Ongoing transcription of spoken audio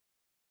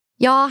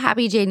Y'all,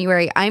 happy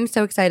January. I'm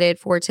so excited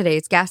for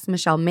today's guest,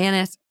 Mischelle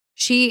Manis.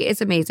 She is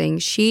amazing.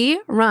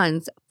 She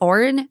runs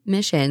foreign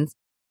missions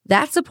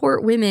that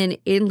support women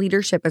in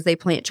leadership as they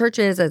plant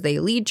churches, as they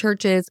lead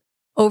churches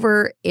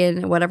over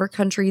in whatever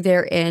country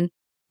they're in.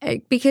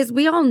 Because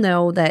we all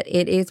know that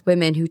it is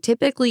women who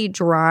typically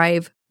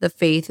drive the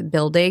faith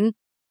building.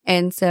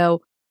 And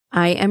so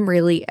I am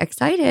really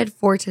excited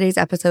for today's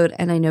episode,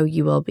 and I know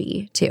you will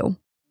be too.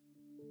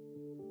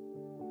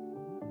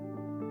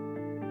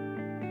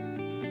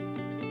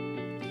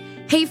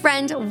 Hey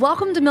friend,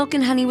 welcome to Milk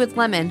and Honey with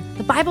Lemon.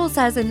 The Bible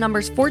says in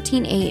Numbers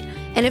 14:8,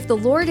 and if the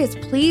Lord is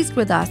pleased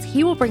with us,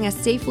 he will bring us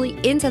safely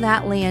into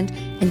that land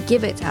and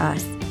give it to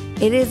us.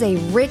 It is a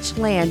rich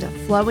land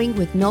flowing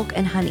with milk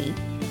and honey.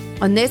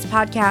 On this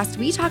podcast,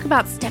 we talk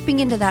about stepping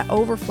into that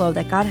overflow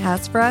that God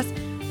has for us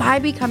by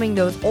becoming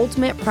those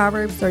ultimate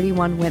Proverbs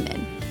 31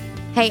 women.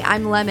 Hey,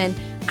 I'm Lemon.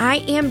 I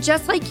am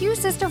just like you,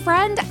 sister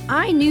friend.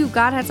 I knew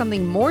God had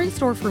something more in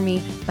store for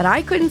me, but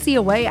I couldn't see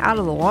a way out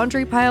of the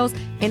laundry piles.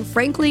 And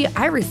frankly,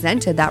 I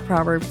resented that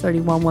Proverbs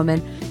 31 woman.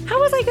 How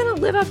was I going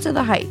to live up to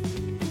the hype?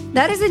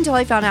 That is until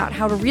I found out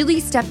how to really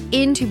step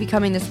into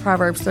becoming this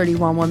Proverbs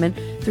 31 woman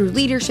through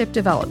leadership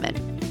development.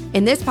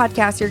 In this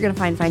podcast, you're going to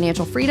find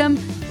financial freedom,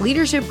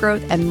 leadership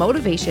growth, and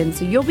motivation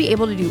so you'll be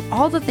able to do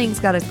all the things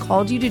God has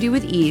called you to do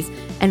with ease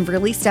and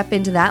really step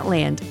into that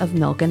land of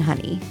milk and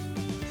honey.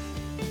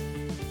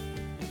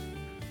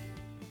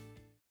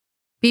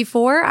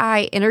 Before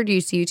I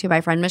introduce you to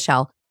my friend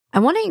Mischelle, I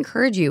want to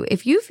encourage you,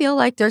 if you feel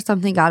like there's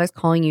something God is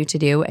calling you to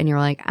do and you're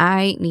like,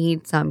 I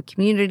need some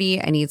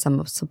community, I need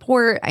some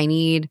support, I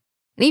need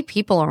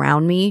people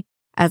around me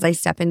as I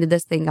step into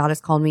this thing God has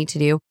called me to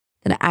do,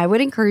 then I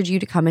would encourage you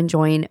to come and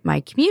join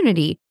my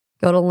community.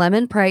 Go to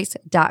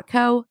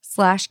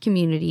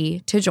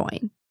lemonprice.co/community to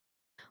join.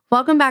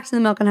 Welcome back to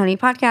the Milk and Honey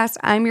podcast.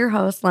 I'm your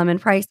host, Lemon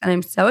Price, and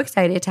I'm so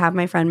excited to have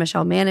my friend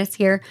Mischelle Manis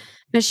here.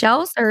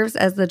 Mischelle serves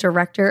as the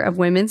Director of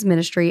Women's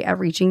Ministry at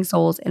Reaching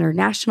Souls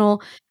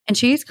International, and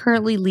she's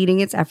currently leading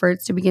its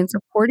efforts to begin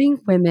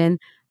supporting women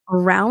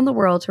around the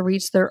world to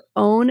reach their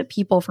own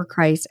people for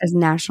Christ as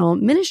national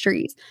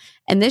ministries.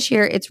 And this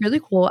year, it's really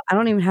cool. I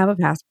don't even have a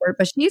passport,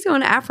 but she's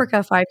going to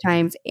Africa 5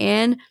 times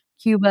and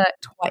Cuba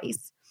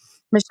twice.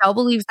 Mischelle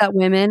believes that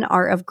women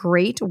are of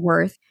great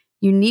worth,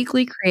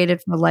 uniquely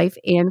created for life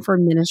and for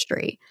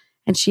ministry.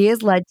 And she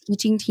has led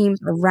teaching teams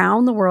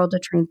around the world to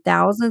train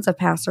thousands of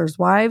pastors'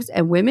 wives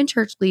and women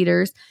church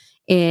leaders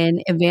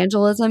in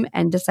evangelism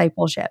and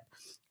discipleship.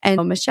 And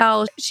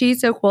Mischelle,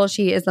 she's so cool.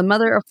 She is the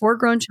mother of 4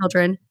 grown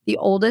children, the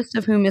oldest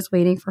of whom is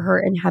waiting for her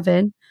in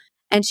heaven.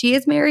 And she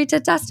is married to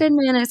Dustin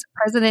Manis,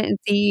 president and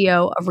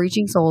CEO of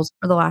Reaching Souls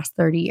for the last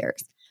 30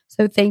 years.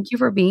 So thank you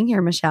for being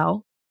here,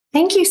 Mischelle.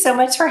 Thank you so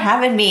much for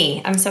having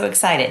me. I'm so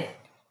excited.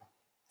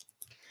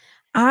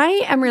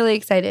 I am really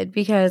excited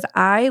because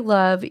I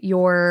love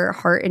your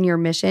heart and your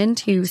mission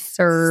to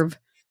serve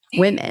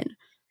women,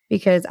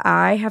 because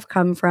I have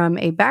come from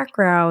a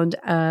background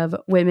of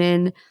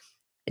women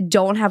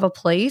don't have a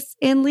place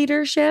in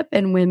leadership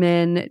and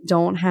women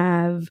don't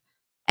have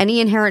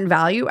any inherent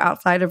value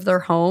outside of their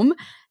home.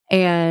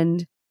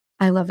 And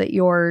I love that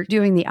you're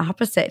doing the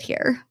opposite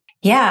here.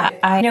 Yeah.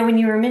 I know when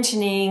you were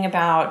mentioning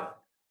about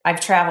I've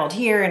traveled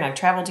here and I've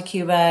traveled to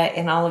Cuba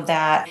and all of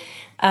that.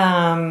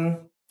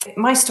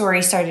 My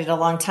story started a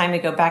long time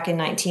ago, back in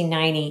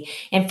 1990.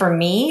 And for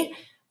me,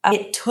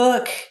 it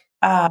took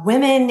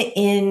women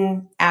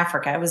in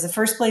Africa. It was the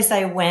first place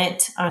I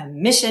went on a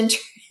mission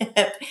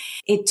trip.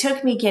 It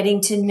took me getting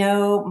to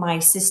know my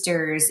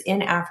sisters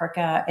in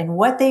Africa and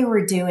what they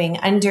were doing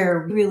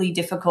under really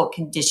difficult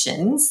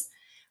conditions,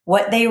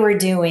 what they were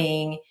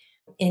doing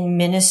in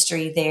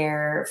ministry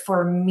there,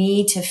 for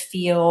me to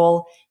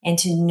feel and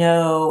to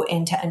know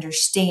and to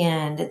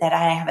understand that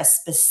I have a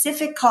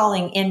specific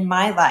calling in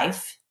my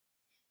life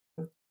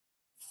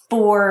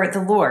for the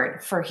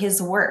Lord, for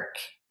his work.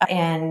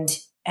 And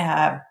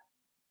that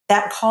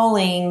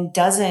calling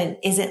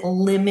isn't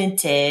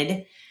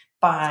limited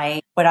by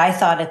what I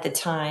thought at the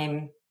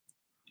time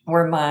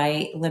were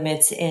my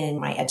limits in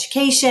my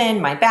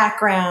education, my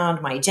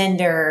background, my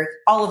gender,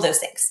 all of those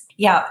things.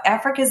 Yeah,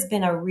 Africa's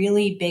been a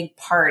really big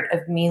part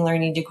of me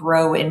learning to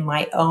grow in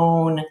my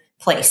own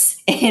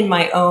place, in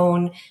my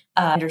own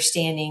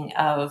understanding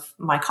of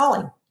my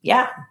calling.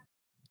 Yeah.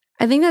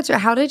 I think that's right.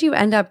 How did you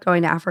end up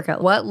going to Africa?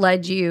 What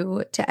led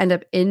you to end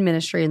up in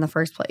ministry in the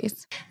first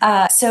place?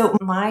 So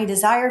my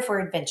desire for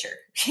adventure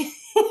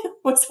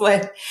was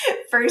what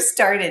first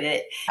started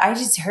it. I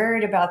just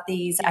heard about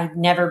these. I'd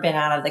never been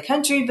out of the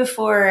country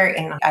before.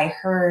 And I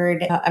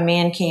heard a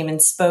man came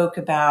and spoke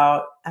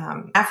about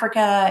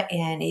Africa,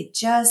 and it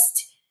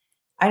just,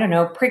 I don't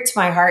know, pricked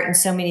my heart in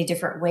so many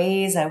different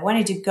ways. I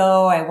wanted to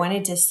go. I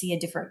wanted to see a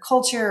different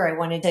culture. I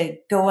wanted to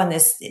go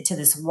to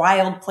this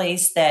wild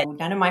place that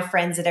none of my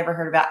friends had ever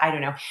heard about. I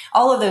don't know,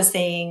 all of those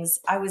things.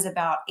 I was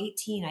about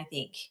 18, I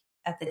think,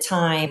 at the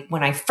time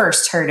when I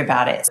first heard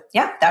about it.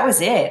 Yeah, that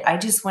was it. I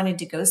just wanted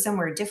to go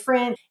somewhere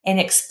different and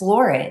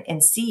explore it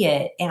and see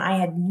it. And I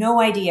had no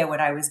idea what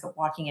I was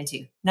walking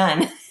into.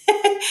 None.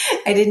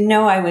 I didn't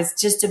know I was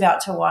just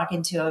about to walk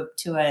into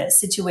a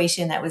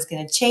situation that was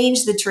going to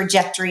change the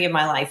trajectory of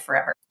my life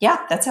forever.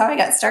 Yeah, that's how I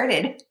got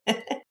started.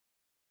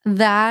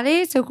 That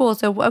is so cool.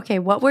 So, okay,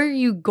 what were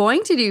you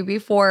going to do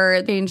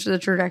before they changed the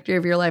trajectory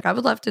of your life? I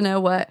would love to know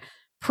what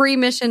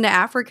pre-mission to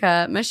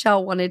Africa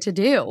Mischelle wanted to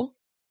do.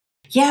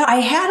 Yeah, I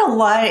had a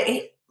lot,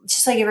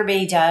 just like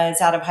everybody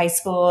does out of high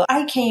school.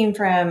 I came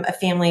from a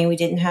family, we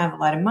didn't have a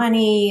lot of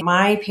money.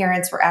 My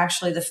parents were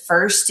actually the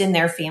first in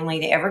their family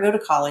to ever go to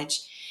college.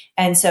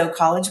 And so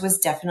college was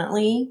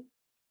definitely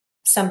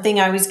something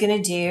I was going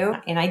to do,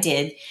 and I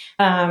did.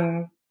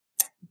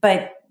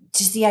 But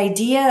just the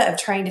idea of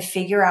trying to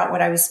figure out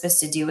what I was supposed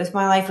to do with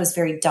my life was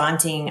very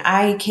daunting.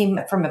 I came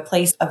from a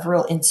place of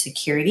real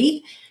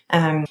insecurity.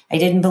 I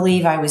didn't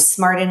believe I was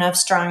smart enough,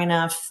 strong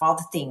enough, all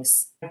the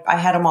things. I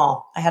had them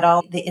all. I had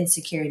all the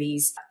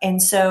insecurities.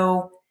 And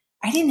so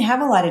I didn't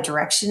have a lot of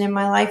direction in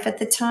my life at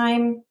the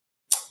time,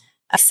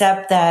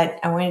 except that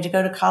I wanted to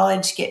go to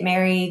college, get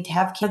married,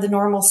 have the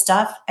normal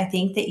stuff I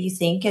think that you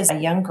think as a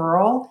young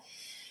girl.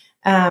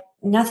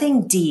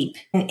 Nothing deep.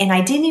 And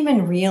I didn't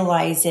even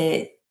realize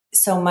it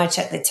so much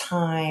at the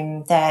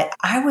time that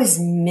I was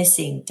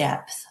missing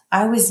depth.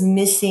 I was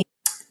missing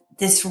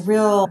this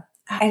real,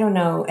 I don't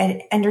know,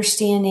 an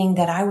understanding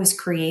that I was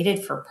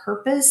created for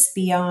purpose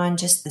beyond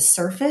just the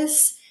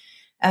surface.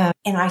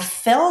 And I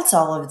felt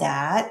all of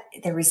that.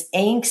 There was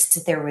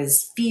angst, there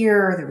was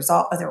fear,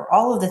 there were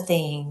all of the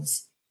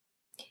things.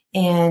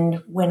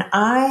 And when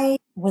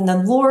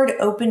the Lord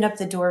opened up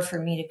the door for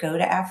me to go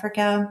to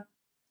Africa,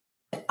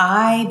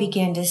 I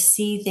began to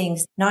see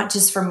things not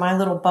just from my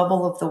little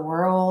bubble of the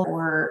world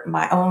or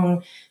my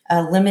own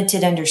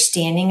limited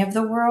understanding of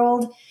the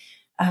world.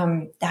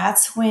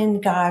 That's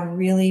when God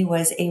really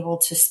was able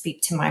to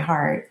speak to my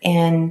heart.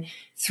 And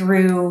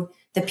through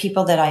the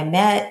people that I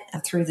met,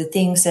 through the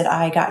things that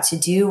I got to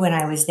do when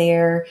I was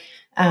there,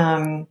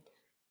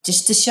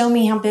 just to show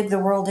me how big the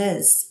world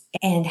is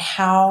and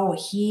how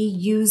He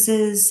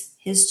uses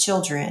His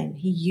children,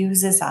 He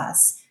uses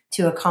us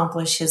to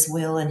accomplish His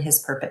will and His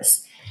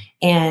purpose.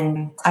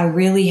 And I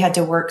really had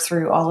to work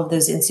through all of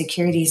those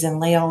insecurities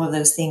and lay all of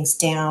those things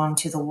down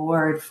to the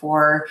Lord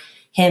for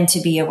Him to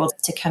be able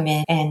to come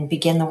in and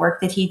begin the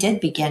work that He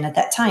did begin at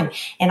that time.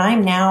 And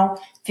I'm now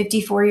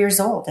 54 years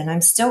old and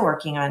I'm still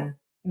working on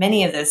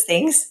many of those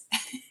things.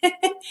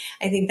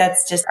 I think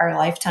that's just our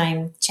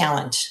lifetime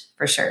challenge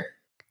for sure.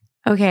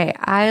 Okay,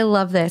 I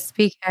love this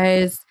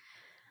because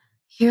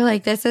you're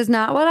like, this is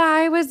not what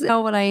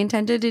what I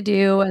intended to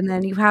do. And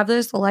then you have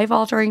this life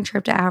altering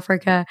trip to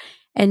Africa,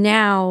 and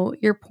now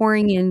you're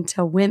pouring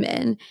into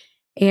women.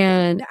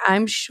 And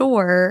I'm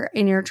sure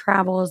in your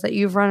travels that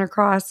you've run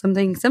across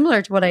something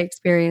similar to what I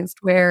experienced,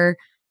 where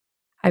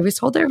I was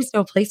told there was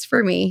no place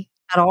for me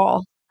at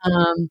all.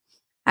 Um,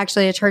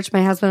 Actually, a church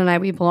my husband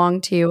and we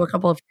belonged to a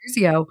couple of years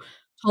ago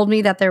told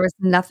me that there was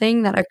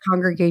nothing that a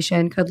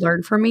congregation could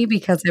learn from me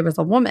because I was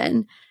a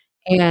woman.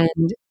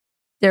 And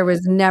there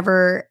was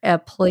never a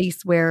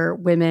place where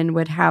women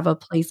would have a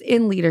place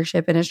in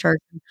leadership in his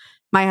church.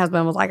 My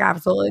husband was like,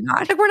 "Absolutely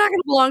not. Like, we're not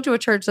gonna belong to a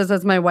church that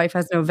says my wife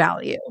has no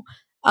value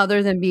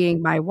other than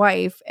being my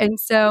wife." And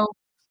so,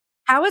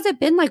 how has it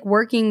been like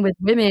working with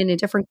women in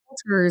different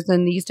cultures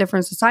and these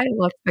different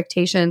societal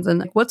expectations, and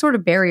like what sort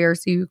of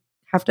barriers do you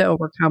have to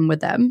overcome with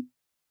them?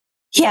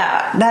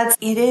 Yeah,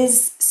 it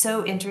is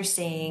so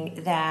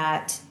interesting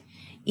that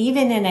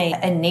even in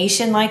a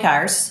nation like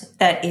ours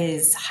that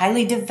is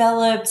highly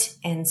developed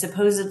and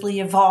supposedly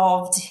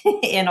evolved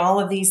in all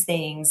of these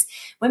things,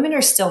 women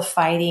are still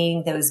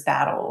fighting those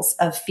battles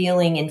of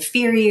feeling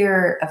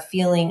inferior, of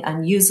feeling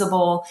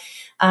unusable.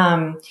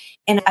 And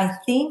I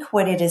think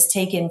what it has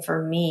taken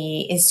for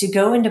me is to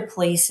go into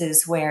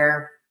places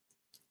where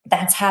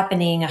that's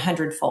happening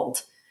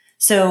 100-fold.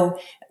 So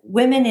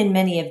women in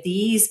many of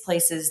these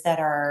places that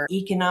are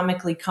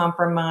economically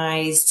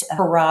compromised,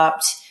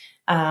 corrupt,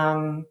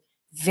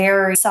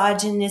 very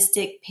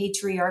misogynistic,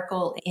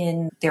 patriarchal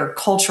in their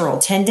cultural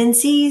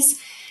tendencies.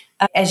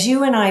 As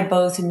you and I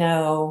both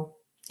know,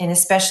 and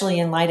especially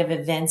in light of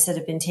events that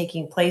have been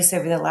taking place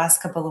over the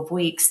last couple of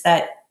weeks,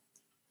 that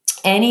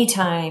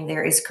anytime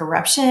there is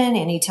corruption,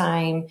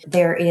 anytime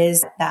there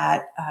is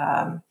that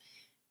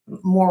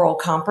moral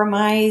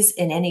compromise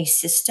in any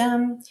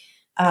system,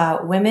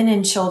 women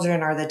and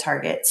children are the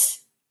targets.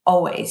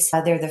 Always.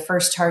 They're the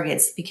first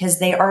targets because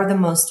they are the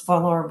most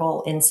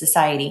vulnerable in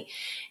society.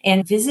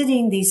 And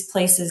visiting these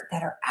places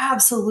that are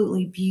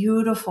absolutely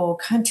beautiful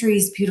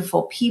countries,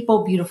 beautiful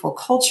people, beautiful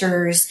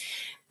cultures,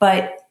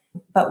 but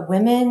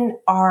women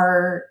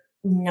are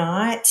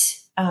not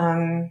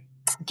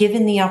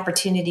given the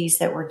opportunities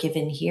that were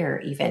given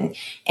here, even.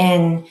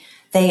 And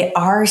they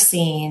are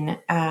seen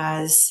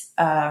as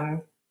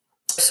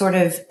sort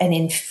of an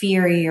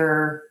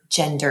inferior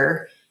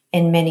gender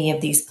in many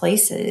of these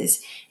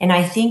places. And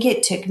I think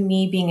it took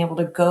me being able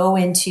to go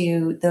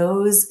into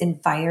those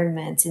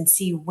environments and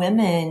see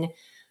women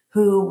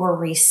who were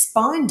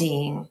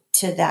responding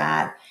to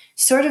that,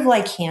 sort of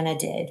like Hannah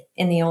did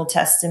in the Old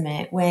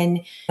Testament,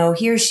 when,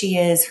 here she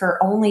is,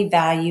 her only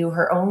value,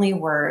 her only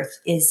worth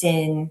is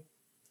in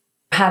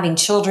having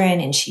children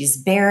and she's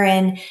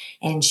barren,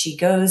 and she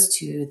goes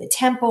to the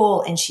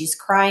temple and she's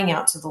crying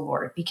out to the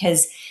Lord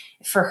because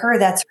for her,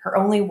 that's her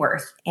only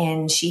worth.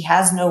 And she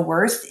has no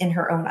worth in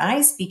her own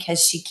eyes because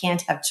she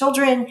can't have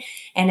children.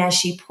 And as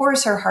she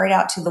pours her heart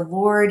out to the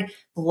Lord,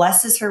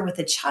 blesses her with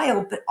a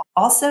child, but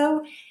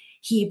also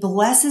he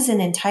blesses an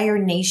entire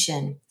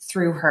nation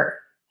through her.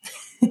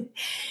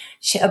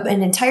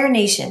 An entire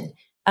nation.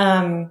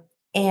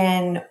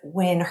 And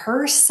when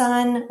her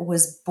son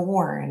was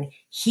born,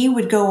 he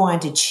would go on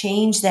to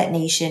change that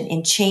nation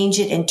and change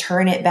it and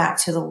turn it back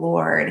to the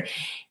Lord.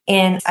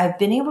 And I've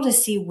been able to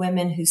see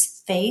women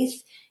whose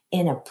faith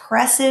in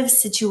oppressive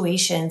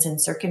situations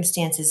and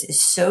circumstances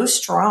is so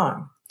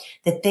strong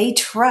that they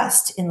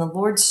trust in the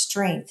Lord's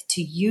strength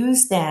to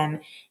use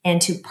them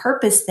and to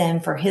purpose them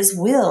for his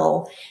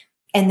will.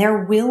 And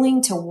they're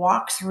willing to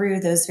walk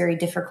through those very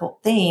difficult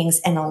things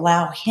and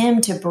allow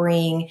him to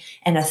bring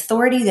an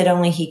authority that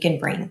only he can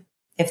bring,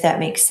 if that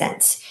makes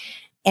sense.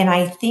 And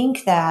I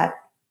think that,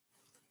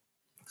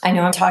 I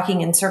know I'm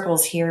talking in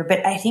circles here,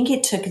 but I think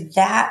it took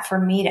that for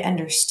me to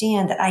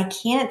understand that I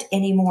can't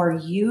anymore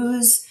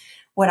use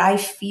what I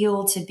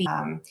feel to be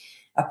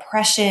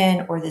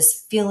oppression or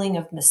this feeling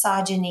of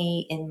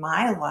misogyny in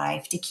my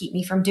life to keep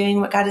me from doing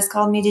what God has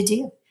called me to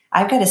do.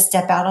 I've got to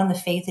step out on the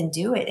faith and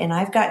do it. And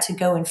I've got to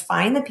go and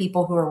find the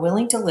people who are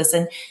willing to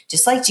listen,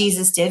 just like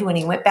Jesus did when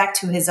he went back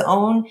to his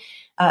own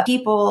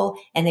people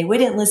and they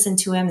wouldn't listen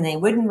to him and they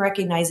wouldn't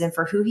recognize him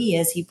for who he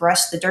is. He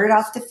brushed the dirt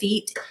off the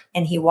feet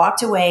and he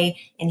walked away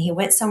and he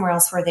went somewhere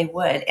else where they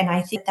would. And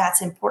I think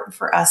that's important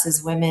for us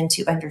as women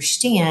to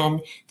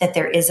understand that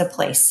there is a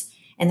place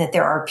and that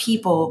there are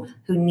people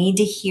who need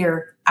to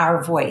hear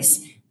our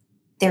voice.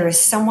 There is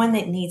someone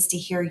that needs to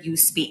hear you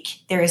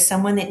speak. There is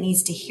someone that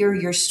needs to hear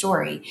your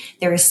story.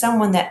 There is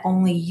someone that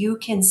only you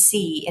can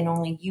see and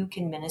only you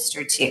can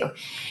minister to.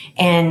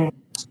 And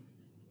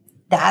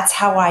that's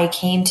how I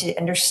came to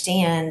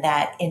understand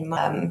that in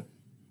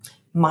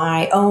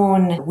my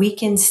own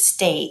weakened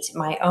state,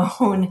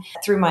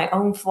 through my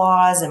own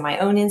flaws and my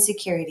own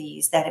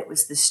insecurities, that it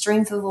was the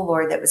strength of the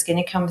Lord that was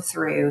going to come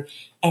through.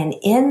 And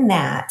in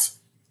that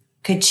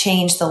could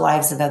change the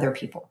lives of other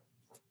people.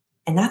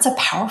 And that's a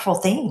powerful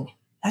thing.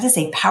 That is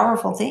a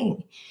powerful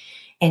thing.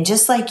 And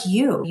just like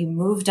you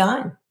moved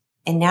on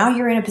and now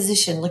you're in a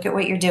position, look at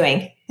what you're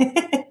doing.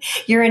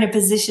 You're in a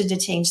position to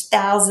change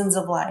thousands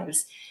of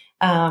lives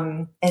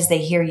as they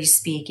hear you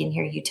speak and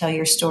hear you tell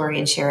your story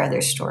and share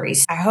other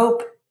stories. I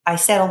hope I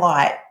said a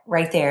lot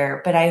right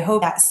there, but I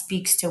hope that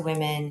speaks to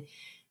women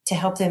to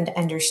help them to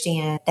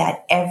understand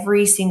that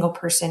every single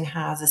person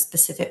has a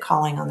specific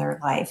calling on their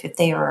life if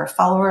they are a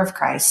follower of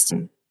Christ,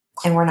 and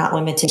we're not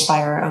limited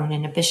by our own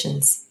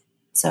inhibitions.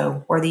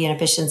 Or the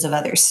inhibitions of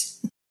others.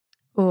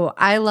 Oh,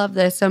 I love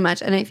this so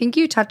much. And I think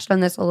you touched on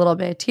this a little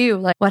bit too,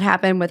 like what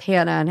happened with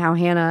Hannah and how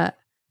Hannah,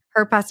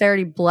 her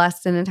posterity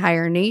blessed an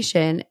entire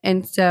nation.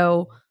 And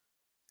so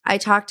I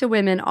talk to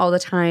women all the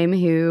time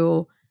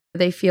who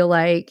they feel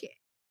like,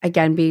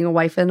 again, being a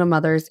wife and a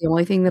mother is the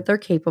only thing that they're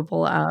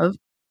capable of.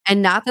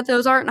 And not that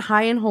those aren't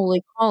high and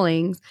holy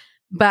callings,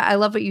 but I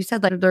love what you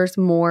said, like there's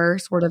more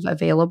sort of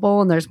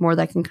available and there's more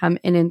that can come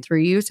in and through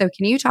you. So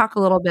can you talk a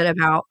little bit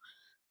about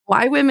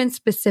why women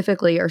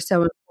specifically are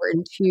so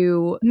important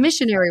to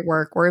missionary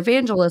work or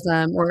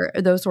evangelism or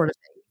those sort of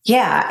things?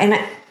 Yeah. And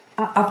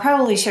I'll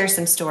probably share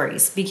some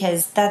stories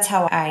because that's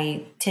how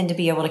I tend to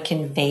be able to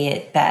convey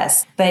it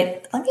best.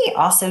 But let me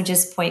also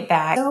just point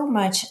back so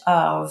much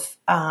of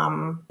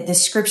the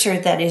scripture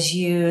that is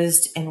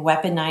used and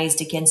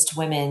weaponized against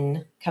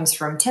women comes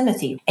from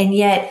Timothy. And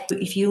yet,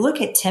 if you look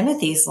at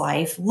Timothy's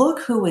life,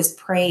 look who was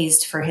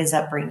praised for his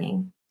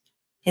upbringing.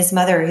 His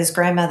mother, his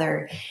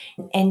grandmother.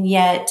 And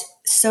yet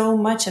so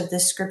much of the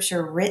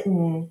scripture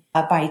written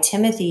by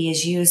Timothy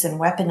is used and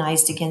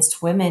weaponized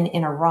against women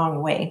in a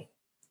wrong way.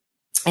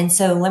 And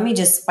so let me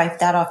just wipe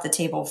that off the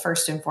table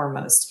first and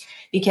foremost,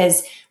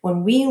 because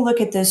when we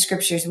look at those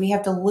scriptures, we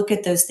have to look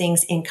at those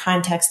things in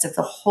context of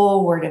the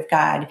whole word of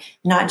God,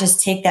 not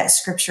just take that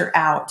scripture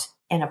out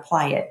and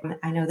apply it.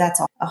 I know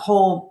that's a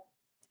whole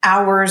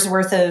hour's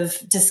worth of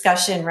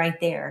discussion right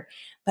there.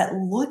 But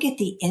look at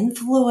the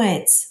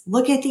influence.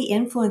 Look at the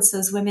influence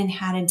those women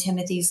had in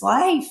Timothy's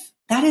life.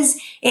 That is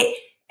it.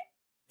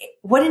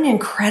 What an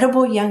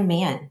incredible young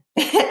man,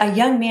 a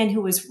young man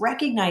who was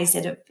recognized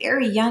at a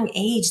very young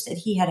age that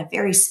he had a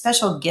very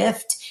special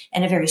gift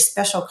and a very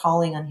special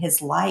calling on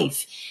his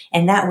life.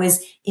 And that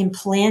was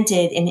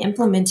implanted and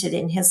implemented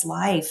in his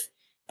life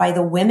by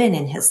the women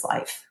in his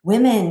life.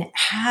 Women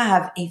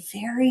have a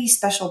very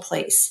special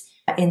place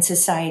in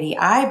society.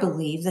 I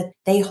believe that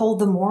they hold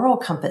the moral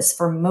compass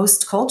for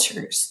most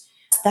cultures.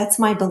 That's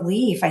my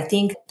belief. I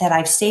think that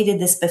I've stated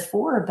this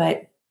before,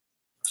 but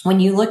when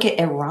you look at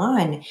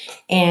Iran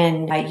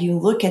and you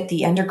look at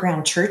the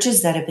underground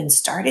churches that have been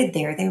started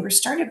there, they were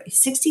started,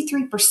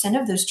 63%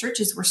 of those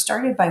churches were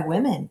started by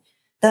women,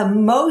 the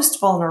most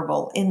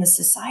vulnerable in the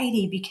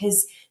society,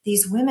 because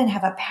these women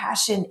have a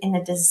passion and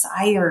a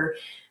desire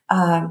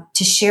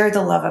to share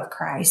the love of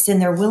Christ,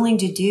 and they're willing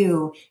to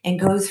do and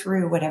go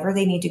through whatever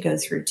they need to go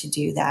through to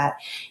do that.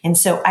 And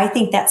so I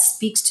think that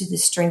speaks to the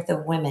strength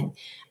of women.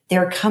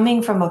 They're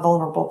coming from a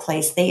vulnerable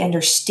place. They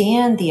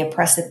understand the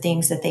oppressive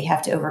things that they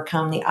have to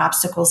overcome, the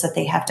obstacles that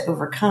they have to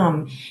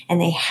overcome,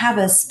 and they have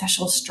a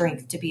special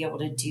strength to be able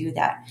to do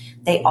that.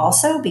 They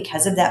also,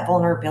 because of that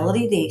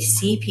vulnerability, they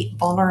see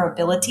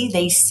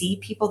they see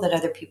people that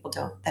other people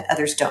don't, that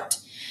others don't.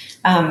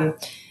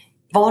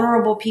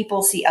 Vulnerable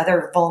people see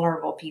other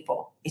vulnerable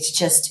people. It's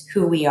just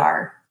who we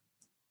are.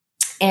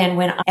 And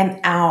when I'm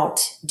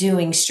out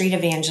doing street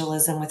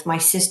evangelism with my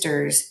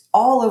sisters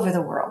all over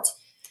the world,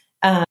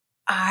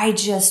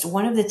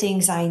 one of the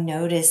things I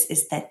notice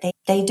is that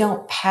they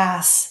don't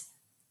pass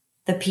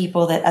the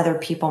people that other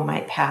people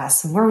might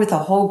pass. And we're with a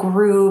whole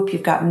group.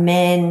 You've got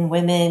men,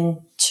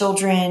 women,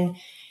 children.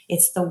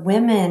 It's the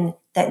women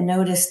that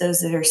notice those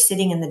that are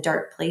sitting in the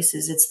dark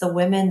places. It's the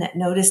women that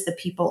notice the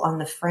people on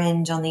the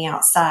fringe, on the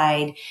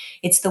outside.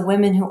 It's the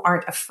women who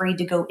aren't afraid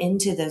to go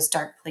into those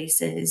dark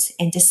places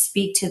and to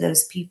speak to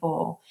those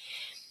people.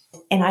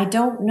 And I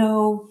don't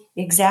know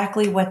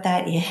exactly what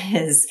that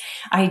is.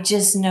 I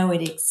just know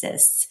it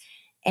exists.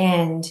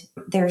 And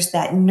there's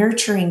that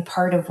nurturing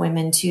part of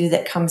women too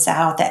that comes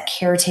out, that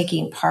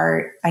caretaking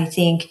part, I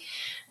think.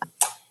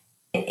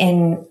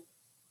 And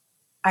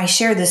I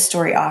share this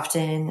story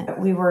often.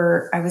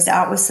 I was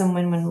out with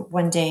someone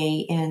one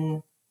day,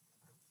 and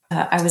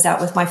I was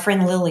out with my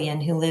friend Lillian,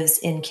 who lives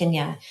in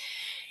Kenya.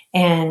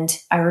 And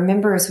I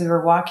remember as we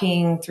were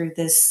walking through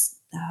this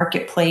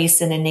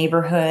marketplace in a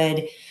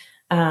neighborhood,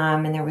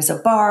 and there was a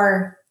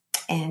bar,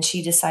 and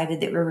she decided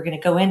that we were going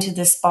to go into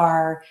this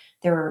bar.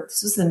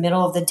 This was the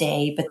middle of the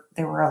day, but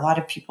there were a lot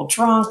of people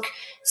drunk.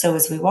 So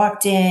as we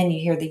walked in,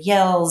 you hear the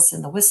yells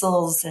and the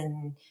whistles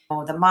and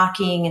the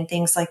mocking and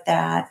things like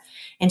that.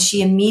 And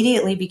she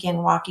immediately began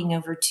walking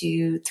over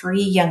to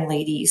 3 young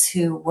ladies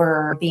who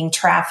were being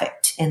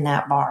trafficked in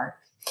that bar.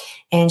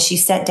 And she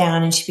sat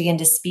down and she began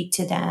to speak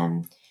to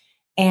them.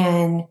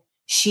 And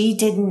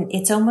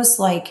it's almost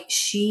like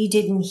she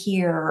didn't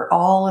hear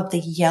all of the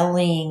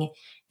yelling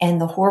and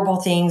the horrible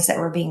things that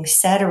were being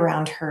said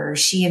around her.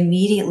 She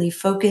immediately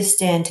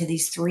focused into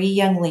these 3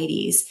 young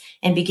ladies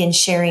and began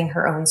sharing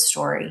her own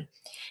story.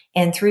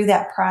 And through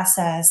that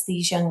process,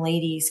 these young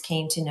ladies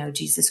came to know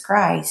Jesus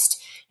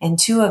Christ. And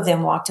 2 of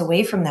them walked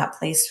away from that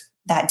place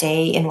that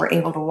day and were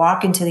able to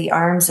walk into the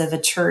arms of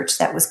a church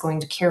that was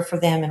going to care for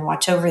them and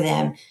watch over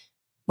them,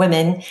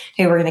 women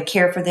who were going to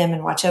care for them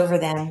and watch over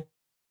them.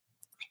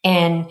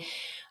 And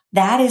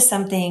that is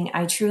something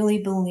I truly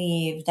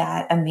believe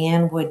that a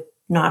man would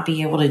not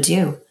be able to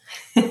do.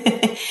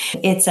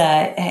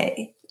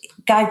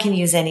 God can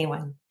use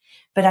anyone,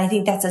 but I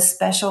think that's a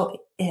special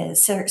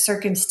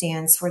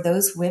circumstance where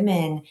those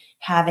women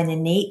have an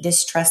innate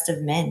distrust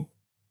of men.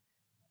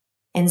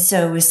 And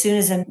so as soon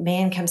as a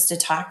man comes to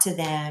talk to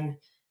them,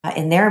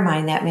 in their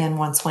mind, that man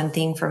wants one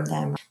thing from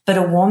them. But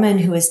a woman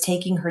who is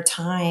taking her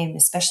time,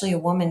 especially a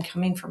woman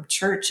coming from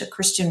church, a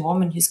Christian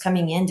woman who's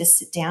coming in to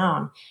sit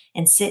down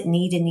and sit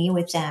knee to knee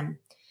with them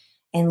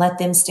and let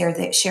them share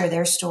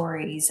their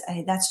stories.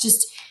 I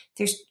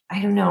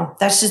don't know.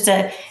 That's just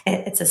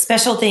it's a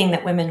special thing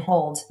that women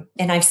hold.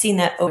 And I've seen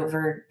that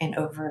over and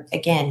over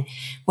again.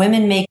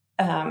 Women make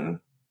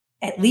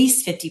at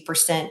least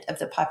 50% of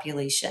the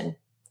population.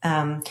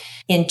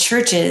 In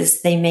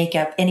churches, they make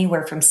up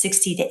anywhere from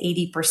 60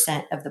 to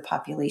 80% of the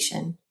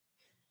population.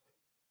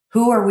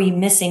 Who are we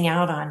missing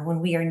out on when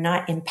we are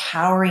not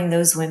empowering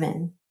those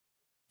women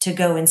to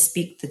go and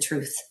speak the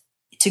truth,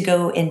 to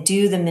go and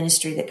do the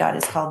ministry that God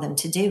has called them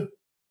to do?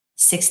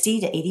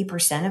 60 to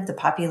 80% of the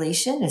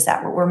population? Is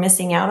that what we're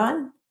missing out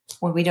on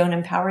when we don't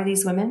empower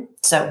these women?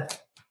 So,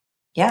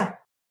 yeah.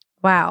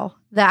 Wow.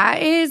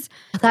 That's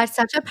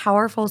such a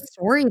powerful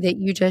story that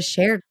you just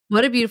shared.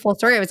 What a beautiful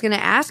story. I was going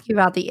to ask you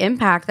about the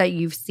impact that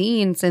you've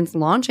seen since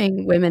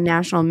launching Women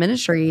National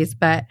Ministries,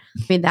 but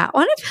I mean, that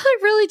one I feel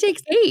like really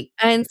takes 8.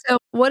 And so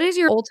what is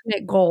your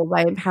ultimate goal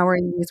by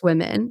empowering these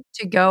women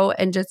to go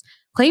and just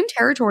claim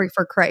territory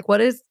for Christ?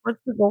 What's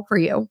the goal for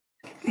you?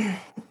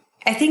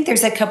 I think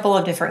there's a couple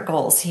of different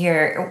goals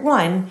here.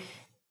 One,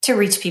 to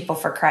reach people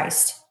for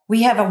Christ.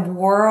 We have a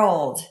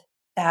world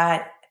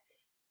that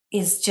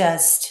is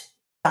just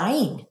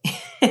dying.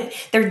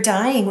 They're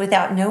dying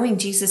without knowing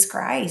Jesus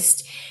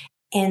Christ.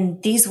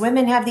 And these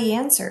women have the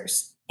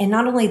answers. And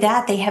not only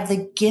that, they have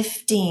the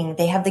gifting.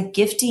 They have the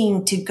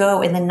gifting to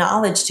go and the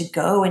knowledge to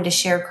go and to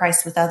share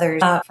Christ with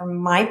others. For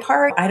my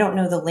part, I don't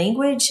know the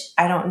language.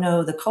 I don't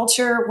know the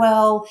culture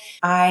well.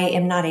 I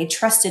am not a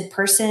trusted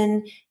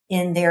person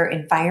in their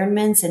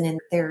environments and in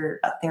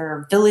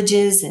their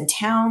villages and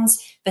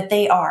towns, but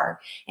they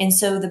are. And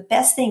so the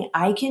best thing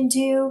I can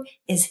do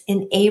is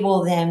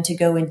enable them to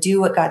go and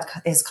do what God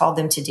has called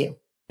them to do.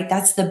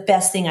 That's the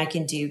best thing I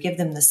can do. Give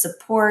them the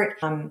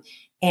support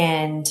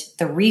and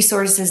the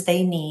resources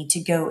they need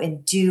to go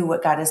and do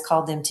what God has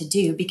called them to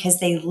do, because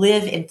they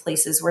live in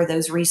places where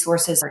those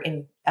resources are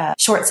in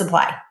short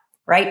supply,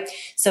 right?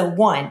 So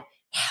 1,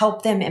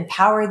 help them,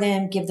 empower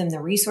them, give them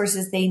the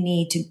resources they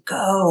need to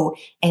go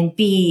and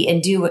be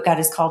and do what God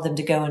has called them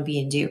to go and be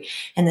and do.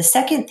 And the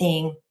second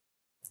thing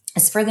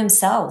is for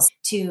themselves.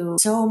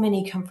 So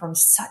many come from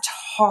such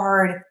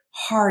hard,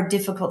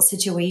 difficult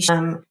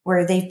situations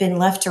where they've been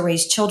left to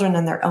raise children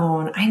on their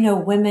own. I know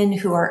women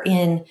who are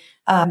in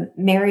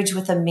marriage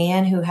with a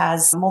man who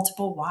has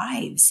multiple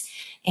wives.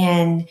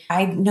 And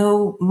I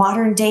know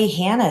modern day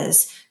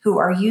Hannahs who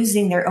are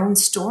using their own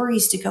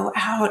stories to go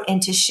out and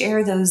to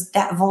share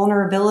that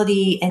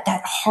vulnerability and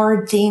that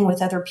hard thing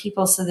with other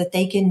people so that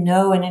they can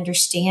know and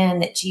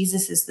understand that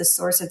Jesus is the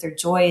source of their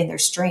joy and their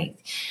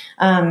strength.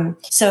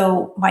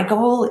 So my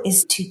goal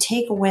is to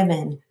take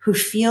women who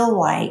feel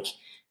like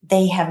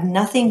they have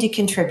nothing to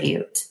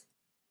contribute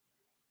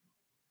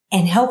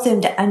and help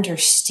them to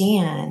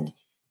understand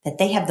that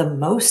they have the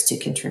most to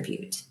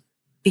contribute,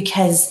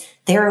 because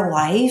their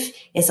life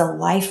is a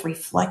life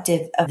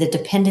reflective of the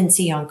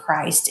dependency on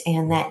Christ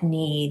and that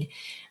need.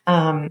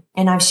 And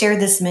I've shared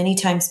this many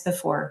times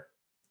before,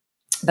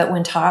 but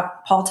when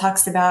Paul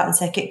talks about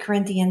in 2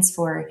 Corinthians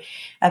 4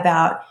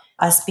 about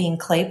us being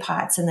clay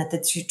pots and that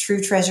the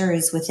true treasure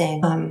is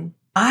within,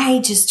 I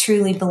just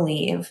truly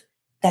believe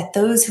that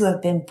those who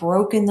have been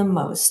broken the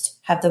most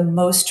have the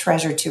most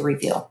treasure to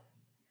reveal,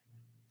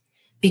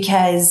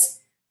 because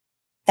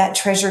that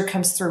treasure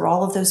comes through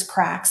all of those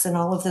cracks and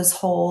all of those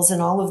holes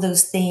and all of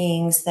those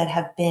things that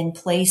have been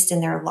placed in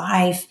their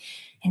life.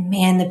 And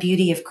man, the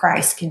beauty of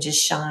Christ can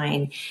just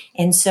shine.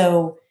 And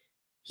so,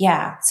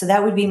 so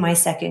that would be my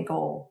second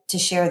goal, to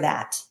share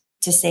that,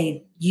 to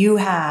say you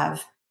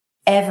have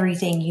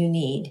everything you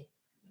need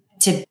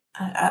to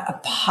a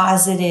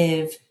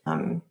positive,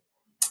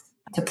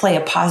 to play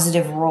a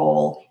positive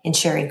role in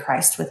sharing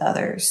Christ with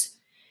others.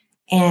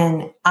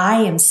 And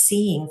I am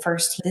seeing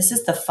firsthand, this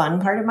is the fun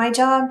part of my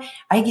job.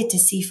 I get to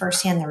see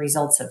firsthand the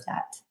results of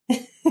that.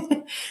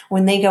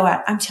 When they go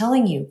out, I'm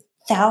telling you,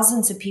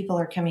 thousands of people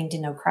are coming to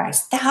know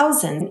Christ,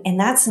 thousands.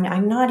 And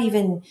I'm not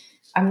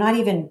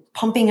even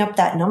pumping up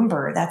that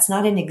number. That's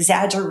not an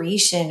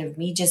exaggeration of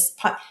me.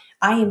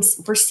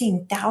 We're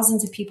seeing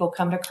thousands of people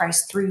come to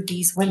Christ through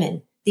these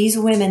women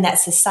that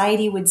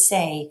society would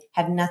say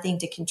have nothing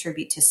to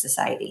contribute to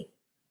society.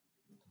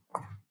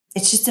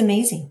 It's just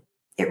amazing.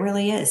 It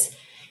really is.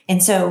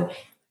 And so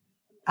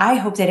I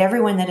hope that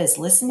everyone that is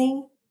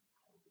listening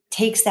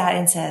takes that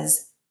and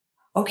says,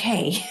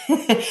 okay,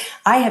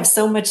 I have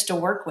so much to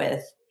work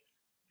with.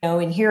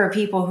 And here are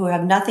people who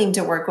have nothing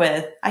to work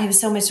with. I have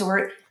so much to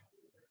work.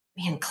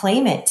 Man,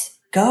 claim it.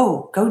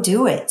 Go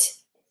do it.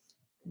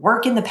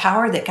 Work in the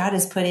power that God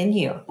has put in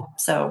you.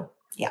 So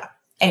yeah.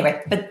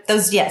 Anyway, but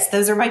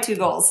those are my two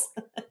goals.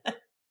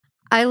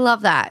 I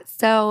love that.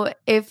 So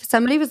if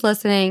somebody was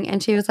listening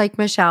and she was like,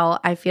 Mischelle,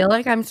 I feel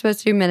like I'm supposed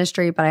to do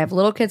ministry, but I have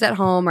little kids at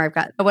home, or I've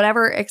got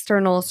whatever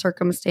external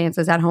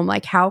circumstances at home,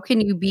 like how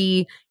can you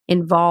be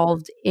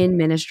involved in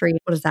ministry?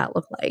 What does that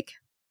look like?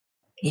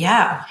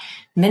 Yeah.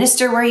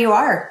 Minister where you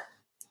are.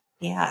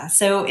 Yeah.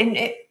 So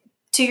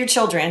to your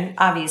children,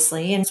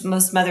 obviously, and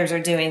most mothers are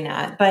doing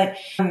that. But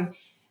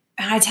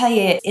I tell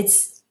you,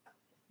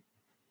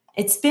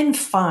 it's been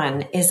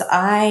fun as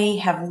I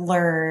have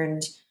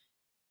learned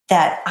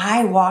that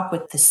I walk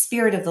with the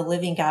Spirit of the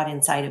living God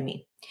inside of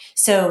me.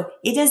 So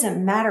it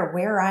doesn't matter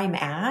where I'm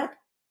at,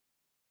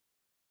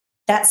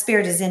 that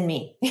Spirit is in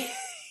me.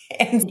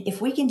 And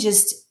if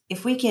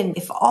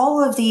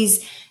all of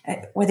these,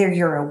 whether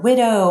you're a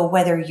widow,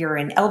 whether you're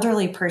an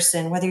elderly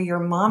person, whether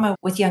you're a mama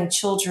with young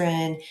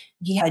children,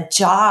 you have a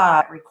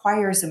job that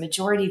requires a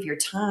majority of your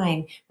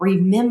time,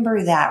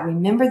 remember that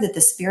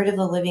the Spirit of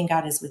the living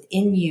God is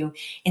within you.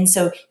 And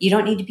so you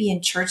don't need to be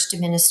in church to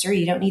minister.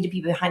 You don't need to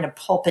be behind a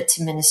pulpit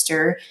to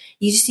minister.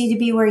 You just need to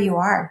be where you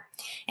are.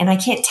 And I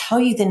can't tell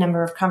you the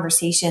number of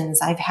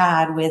conversations I've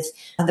had with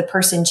the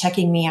person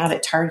checking me out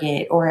at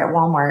Target or at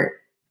Walmart.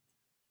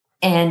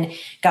 And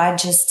God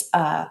just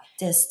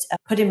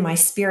put in my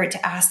spirit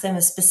to ask them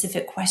a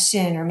specific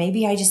question, or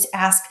maybe I just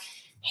ask,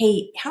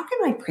 hey, how can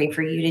I pray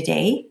for you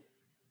today?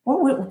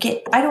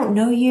 I don't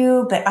know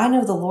you, but I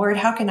know the Lord.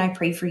 How can I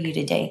pray for you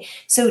today?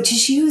 So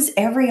just use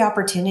every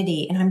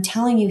opportunity. And I'm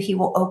telling you, He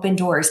will open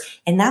doors.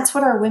 And that's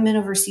what our women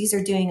overseas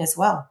are doing as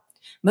well.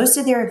 Most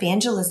of their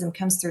evangelism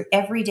comes through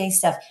everyday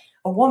stuff.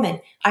 A woman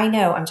I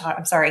know,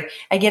 I'm sorry,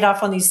 I get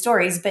off on these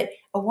stories, but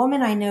a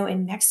woman I know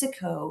in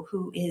Mexico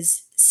who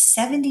is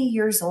 70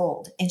 years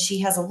old, and she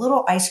has a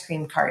little ice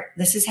cream cart.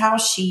 This is how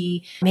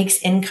she makes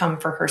income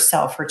for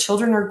herself. Her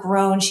children are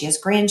grown. She has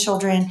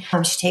grandchildren.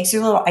 She takes her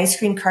little ice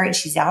cream cart and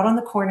she's out on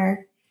the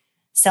corner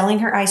selling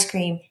her ice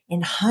cream,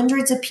 and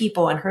hundreds of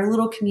people in her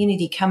little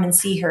community come and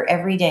see her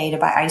every day to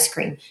buy ice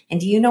cream.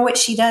 And do you know what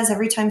she does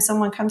every time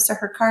someone comes to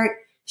her cart?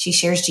 She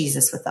shares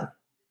Jesus with them.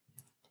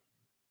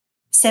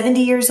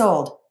 70 years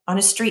old, on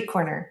a street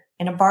corner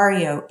in a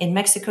barrio in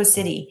Mexico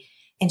City,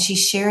 and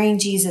she's sharing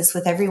Jesus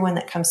with everyone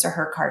that comes to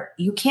her cart.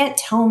 You can't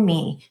tell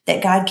me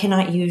that God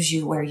cannot use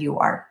you where you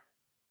are.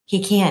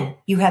 He can.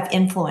 You have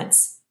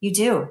influence. You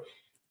do.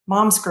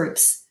 Moms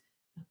groups,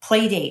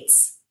 play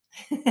dates,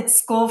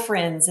 school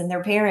friends and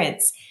their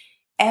parents.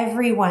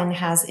 everyone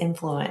has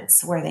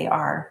influence where they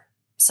are.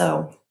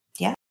 So,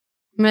 yeah.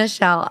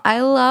 Mischelle,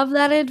 I love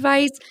that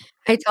advice.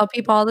 I tell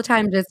people all the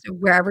time, just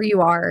wherever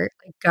you are,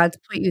 like God's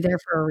put you there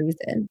for a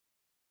reason.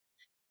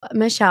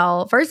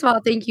 Mischelle, first of all,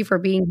 thank you for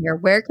being here.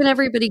 Where can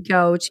everybody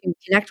go to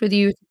connect with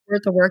you,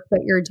 support the work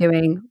that you're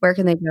doing? Where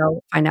can they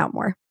go find out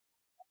more?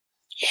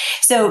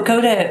 So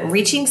go to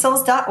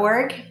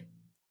reachingsouls.org,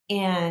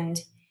 and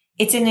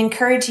it's an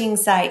encouraging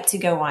site to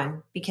go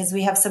on because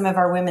we have some of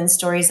our women's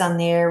stories on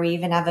there. We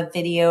even have a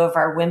video of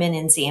our women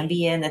in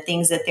Zambia and the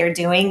things that they're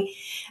doing.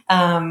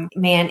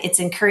 Man, it's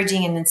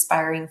encouraging and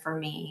inspiring for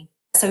me.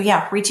 So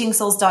yeah,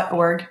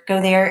 reachingsouls.org,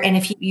 go there. And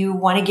if you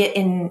want to get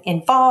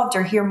involved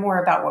or hear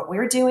more about what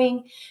we're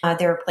doing,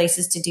 there are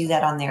places to do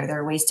that on there.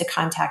 There are ways to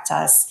contact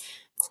us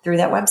through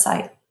that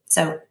website.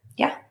 So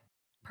yeah.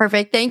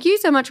 Perfect. Thank you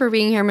so much for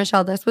being here,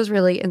 Mischelle. This was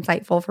really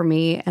insightful for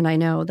me. And I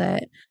know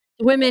that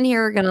the women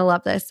here are going to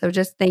love this. So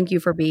just thank you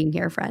for being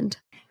here, friend.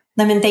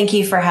 Lemon, thank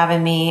you for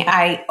having me.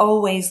 I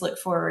always look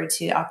forward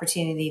to the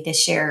opportunity to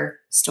share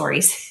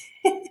stories.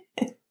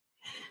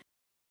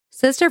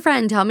 Sister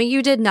friend, tell me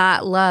you did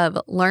not love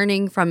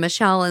learning from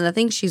Mischelle and the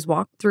things she's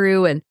walked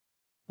through and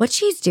what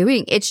she's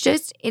doing. It's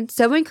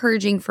so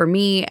encouraging for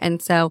me.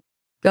 And so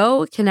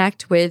go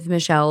connect with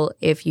Mischelle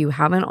if you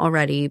haven't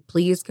already.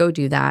 Please go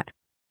do that.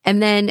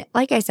 And then,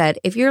 like I said,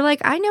 if you're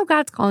like, I know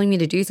God's calling me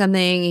to do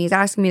something, He's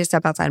asking me to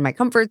step outside my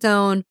comfort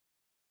zone,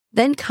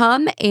 then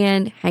come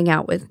and hang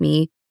out with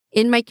me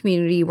in my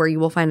community where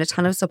you will find a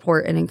ton of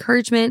support and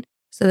encouragement.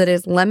 So that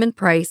is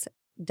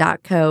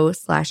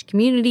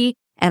lemonprice.co/community.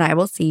 And I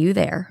will see you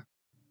there.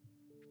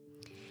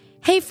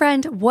 Hey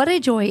friend, what a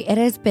joy it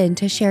has been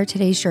to share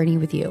today's journey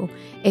with you.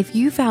 If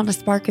you found a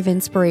spark of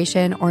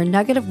inspiration or a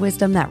nugget of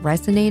wisdom that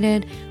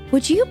resonated,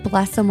 would you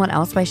bless someone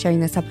else by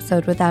sharing this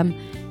episode with them?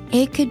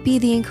 It could be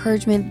the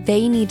encouragement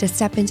they need to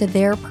step into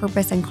their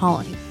purpose and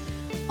calling.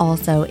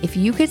 Also, if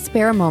you could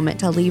spare a moment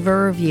to leave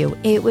a review,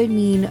 it would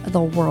mean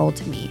the world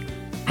to me.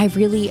 I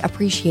really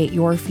appreciate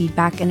your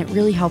feedback and it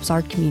really helps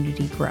our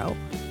community grow.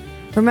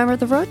 Remember,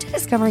 the road to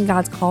discovering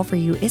God's call for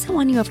you isn't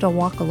one you have to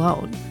walk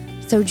alone.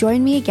 So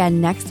join me again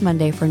next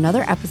Monday for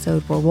another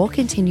episode where we'll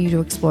continue to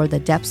explore the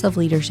depths of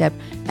leadership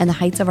and the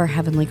heights of our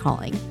heavenly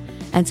calling.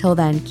 Until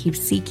then, keep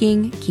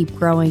seeking, keep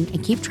growing,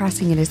 and keep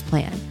trusting in His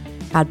plan.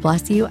 God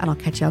bless you, and I'll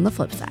catch you on the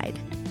flip side.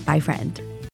 Bye, friend.